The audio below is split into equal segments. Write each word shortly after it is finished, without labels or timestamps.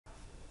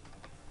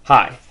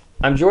Hi,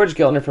 I'm George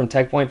Giltner from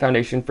TechPoint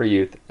Foundation for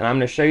Youth, and I'm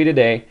going to show you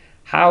today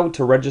how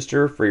to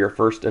register for your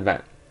first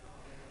event.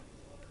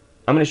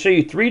 I'm going to show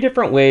you 3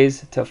 different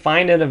ways to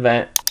find an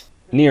event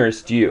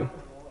nearest you.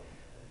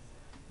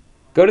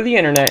 Go to the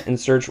internet and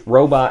search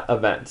robot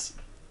events.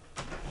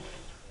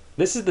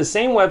 This is the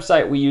same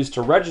website we use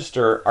to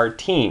register our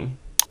team.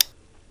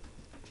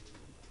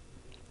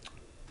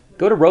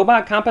 Go to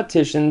robot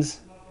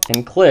competitions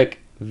and click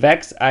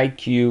VEX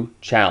IQ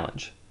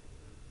Challenge.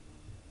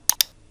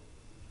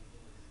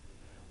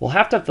 We'll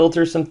have to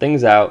filter some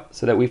things out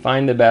so that we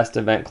find the best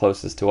event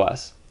closest to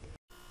us.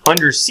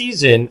 Under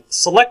Season,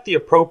 select the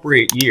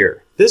appropriate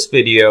year. This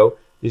video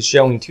is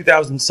showing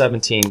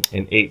 2017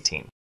 and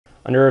 18.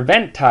 Under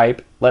Event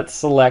Type, let's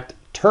select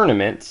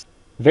Tournaments.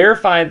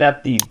 Verify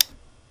that the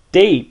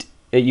date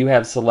that you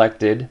have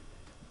selected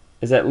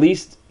is at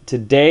least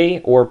today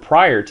or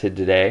prior to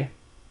today.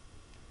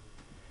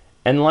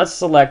 And let's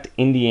select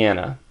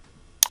Indiana.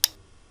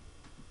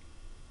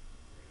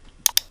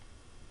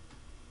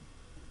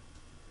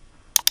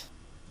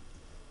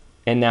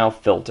 And now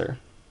filter.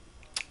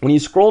 When you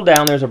scroll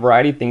down, there's a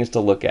variety of things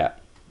to look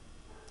at.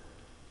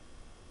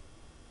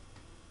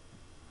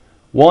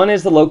 One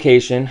is the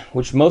location,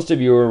 which most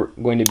of you are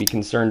going to be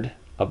concerned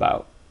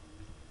about.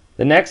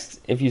 The next,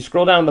 if you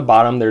scroll down to the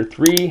bottom, there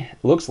are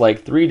looks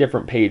like three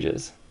different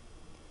pages.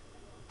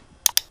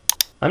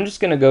 I'm just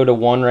going to go to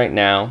one right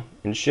now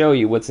and show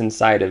you what's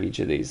inside of each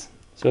of these.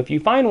 So if you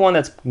find one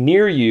that's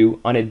near you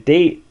on a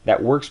date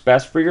that works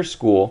best for your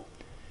school,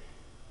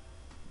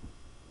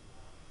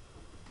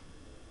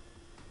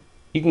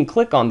 you can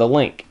click on the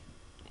link.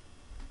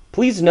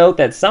 Please note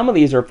that some of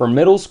these are for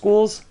middle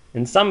schools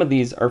and some of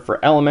these are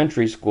for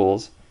elementary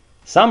schools.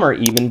 Some are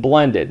even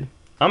blended.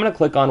 I'm going to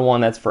click on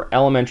one that's for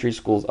elementary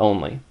schools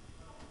only.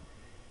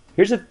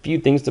 Here's a few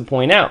things to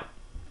point out.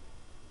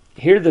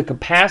 Here the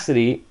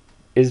capacity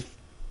is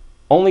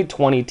only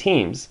 20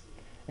 teams,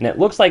 and it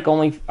looks like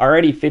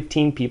already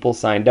 15 people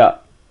signed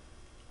up.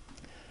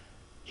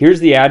 Here's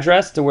the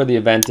address to where the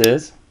event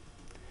is.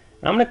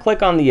 I'm going to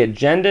click on the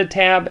Agenda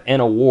tab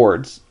and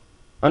Awards.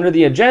 Under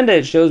the agenda,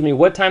 it shows me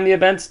what time the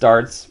event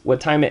starts,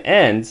 what time it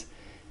ends.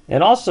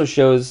 It also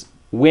shows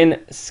when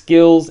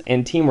skills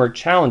and teamwork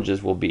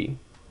challenges will be.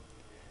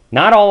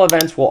 Not all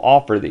events will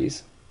offer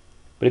these,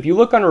 but if you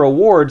look under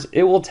awards,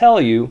 it will tell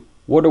you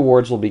what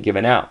awards will be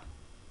given out.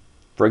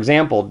 For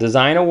example,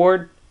 Design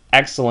Award,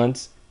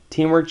 Excellence,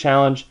 Teamwork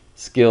Challenge,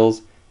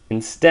 Skills,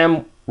 and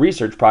STEM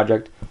Research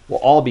Project will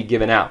all be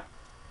given out.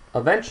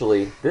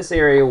 Eventually, this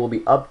area will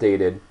be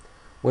updated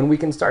when we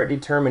can start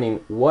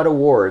determining what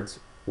awards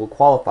will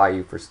qualify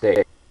you for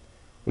state.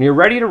 When you're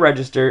ready to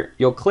register,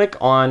 you'll click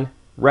on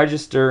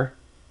Register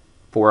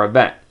for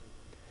Event.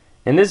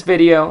 In this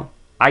video,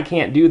 I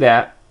can't do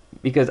that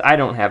because I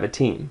don't have a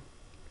team.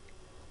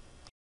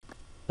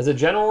 As a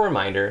general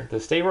reminder, the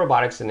State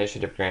Robotics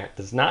Initiative Grant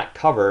does not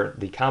cover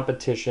the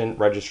competition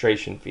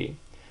registration fee.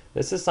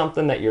 This is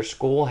something that your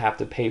school will have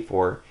to pay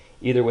for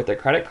either with a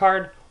credit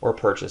card or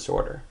purchase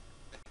order.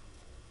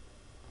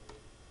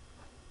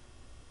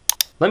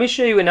 Let me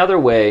show you another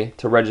way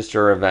to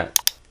register an event.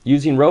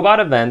 Using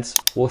Robot Events,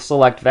 we'll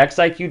select VEX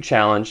IQ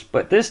Challenge,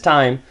 but this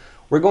time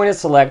we're going to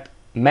select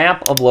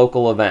Map of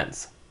Local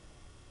Events.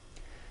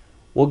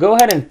 We'll go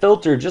ahead and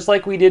filter just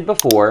like we did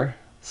before,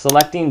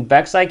 selecting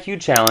VEX IQ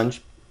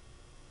Challenge.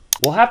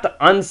 We'll have to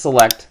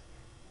unselect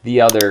the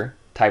other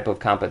type of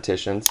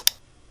competitions.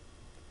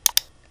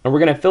 And we're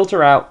going to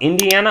filter out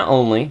Indiana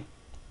only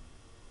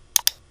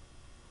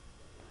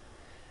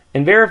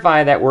and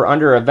verify that we're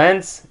under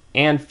Events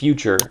and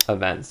Future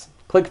Events.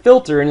 Click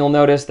Filter and you'll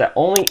notice that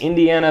only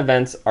Indiana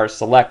events are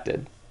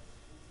selected.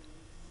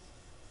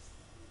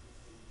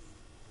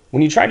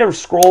 When you try to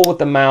scroll with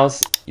the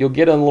mouse, you'll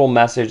get a little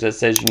message that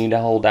says you need to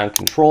hold down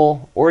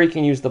Control, or you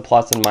can use the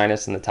plus and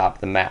minus in the top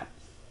of the map.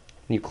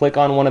 When you click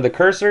on one of the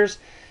cursors,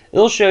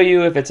 it'll show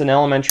you if it's an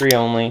elementary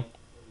only,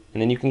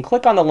 and then you can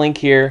click on the link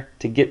here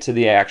to get to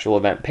the actual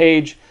event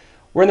page,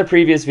 where in the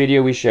previous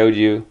video we showed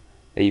you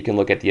that you can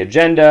look at the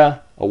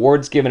agenda,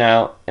 awards given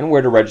out, and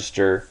where to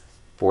register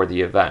for the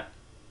event.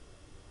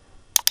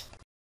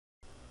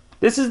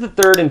 This is the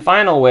third and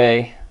final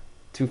way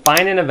to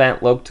find an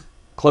event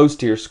close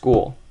to your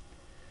school.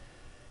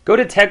 Go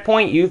to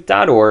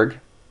techpointyouth.org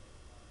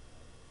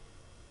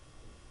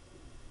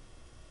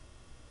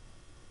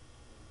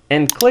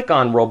and click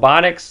on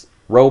Robotics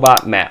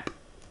Robot Map.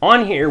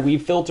 On here, we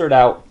filtered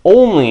out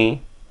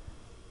only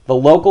the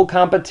local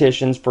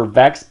competitions for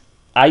VEX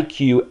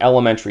IQ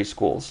elementary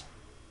schools.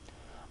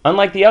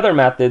 Unlike the other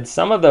methods,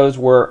 some of those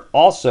were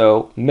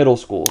also middle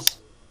schools.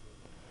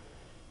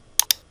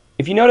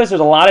 If you notice there's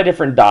a lot of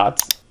different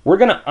dots, we're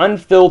going to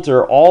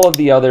unfilter all of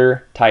the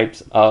other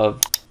types of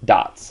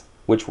dots,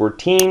 which were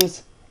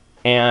teams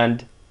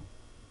and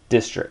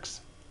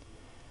districts.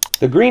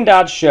 The green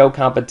dots show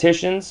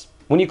competitions.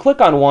 When you click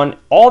on one,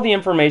 all the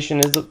information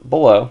is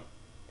below,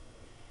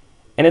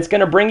 and it's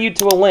going to bring you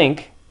to a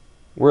link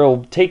where it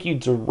will take you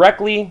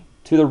directly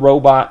to the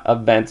robot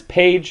events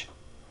page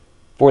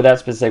for that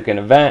specific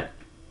event,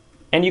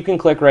 and you can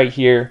click right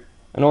here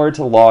in order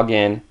to log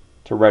in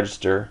to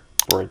register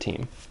for a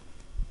team.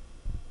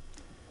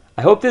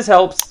 I hope this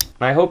helps,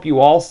 and I hope you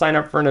all sign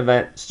up for an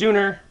event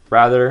sooner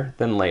rather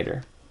than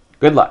later.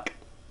 Good luck.